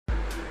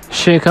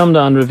Sheikh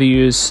Hamdan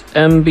reviews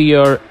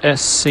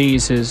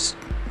MBRSC's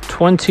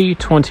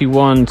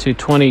 2021 to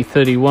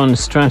 2031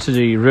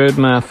 strategy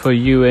roadmap for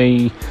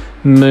UAE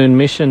Moon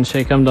Mission.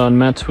 Sheikh Hamdan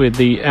met with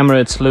the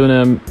Emirates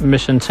Lunar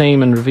Mission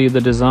team and reviewed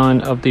the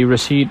design of the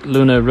Rashid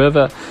lunar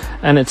rover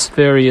and its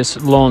various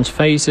launch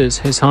phases.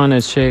 His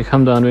Highness Sheikh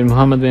Hamdan bin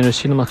Mohammed bin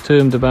Rashid Al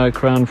Maktoum, Dubai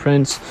Crown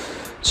Prince,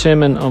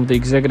 Chairman of the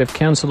Executive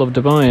Council of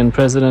Dubai and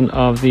President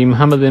of the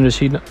Mohammed bin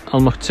Rashid Al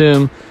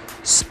Maktoum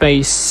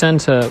Space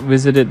Center,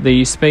 visited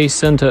the Space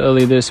Center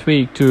early this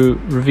week to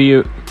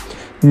review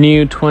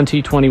new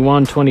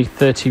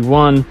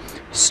 2021-2031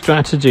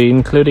 strategy,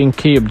 including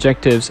key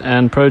objectives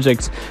and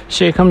projects.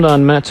 Sheikh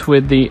Hamdan met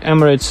with the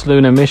Emirates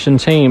Lunar Mission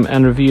team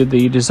and reviewed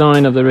the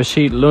design of the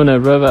Rashid lunar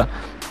rover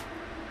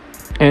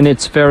and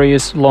its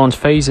various launch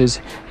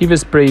phases. He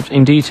was briefed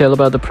in detail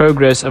about the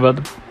progress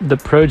about the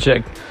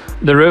project.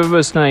 The rover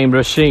was named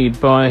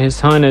Rashid by His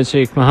Highness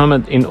Sheikh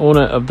Mohammed in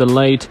honor of the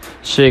late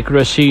Sheikh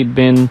Rashid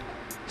bin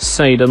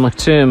Said Al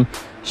Maktoum.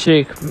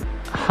 Sheikh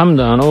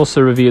Hamdan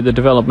also reviewed the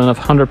development of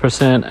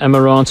 100%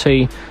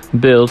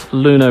 Emirati-built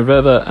lunar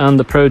rover and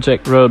the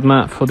project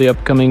roadmap for the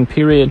upcoming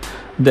period.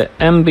 The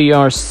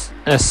MBRSC's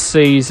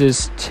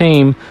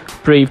team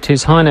briefed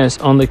His Highness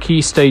on the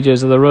key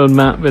stages of the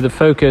roadmap with a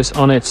focus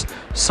on its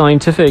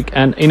scientific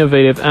and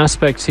innovative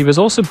aspects. He was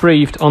also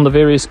briefed on the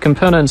various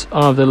components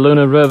of the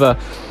lunar rover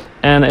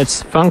and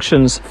its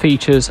functions,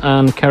 features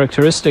and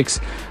characteristics.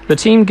 The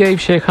team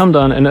gave Sheikh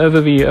Hamdan an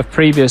overview of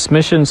previous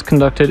missions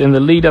conducted in the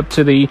lead-up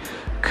to the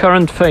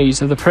current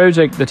phase of the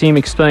project. The team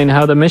explained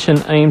how the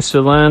mission aims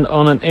to land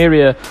on an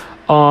area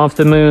of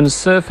the moon's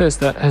surface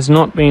that has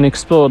not been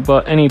explored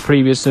by any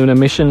previous lunar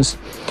missions.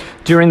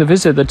 During the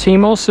visit, the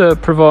team also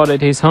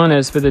provided His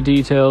Highness with a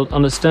detailed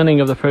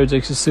understanding of the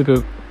project's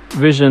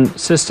supervision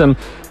system,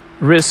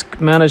 risk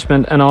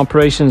management and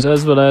operations,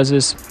 as well as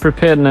its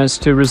preparedness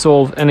to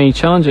resolve any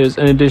challenges.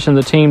 In addition,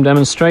 the team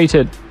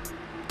demonstrated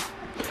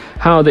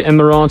how the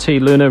Emirati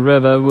lunar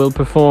rover will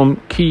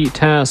perform key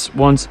tasks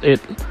once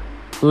it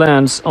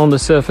lands on the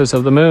surface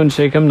of the moon.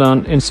 Sheikh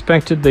Hamdan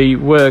inspected the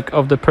work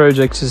of the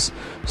project's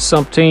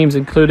sub-teams,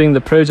 including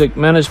the project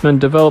management,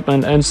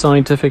 development and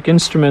scientific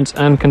instruments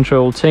and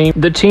control team.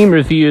 The team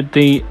reviewed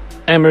the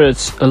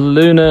Emirates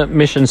Lunar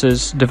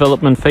Mission's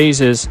development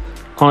phases,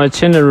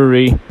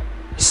 itinerary,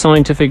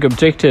 scientific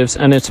objectives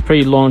and its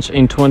pre-launch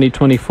in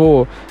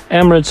 2024.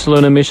 Emirates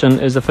Lunar Mission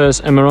is the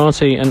first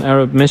Emirati and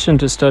Arab mission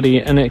to study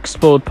and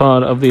explore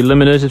part of the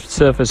illuminated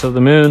surface of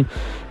the moon.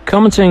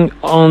 Commenting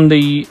on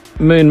the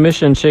moon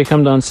mission, Sheikh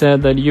Hamdan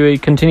said that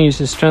UAE continues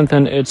to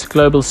strengthen its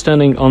global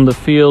standing on the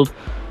field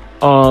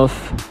of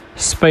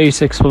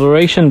space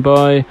exploration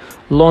by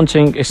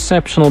launching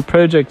exceptional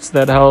projects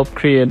that help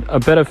create a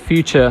better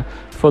future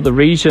for the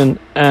region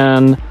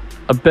and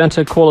a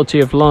better quality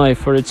of life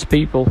for its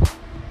people.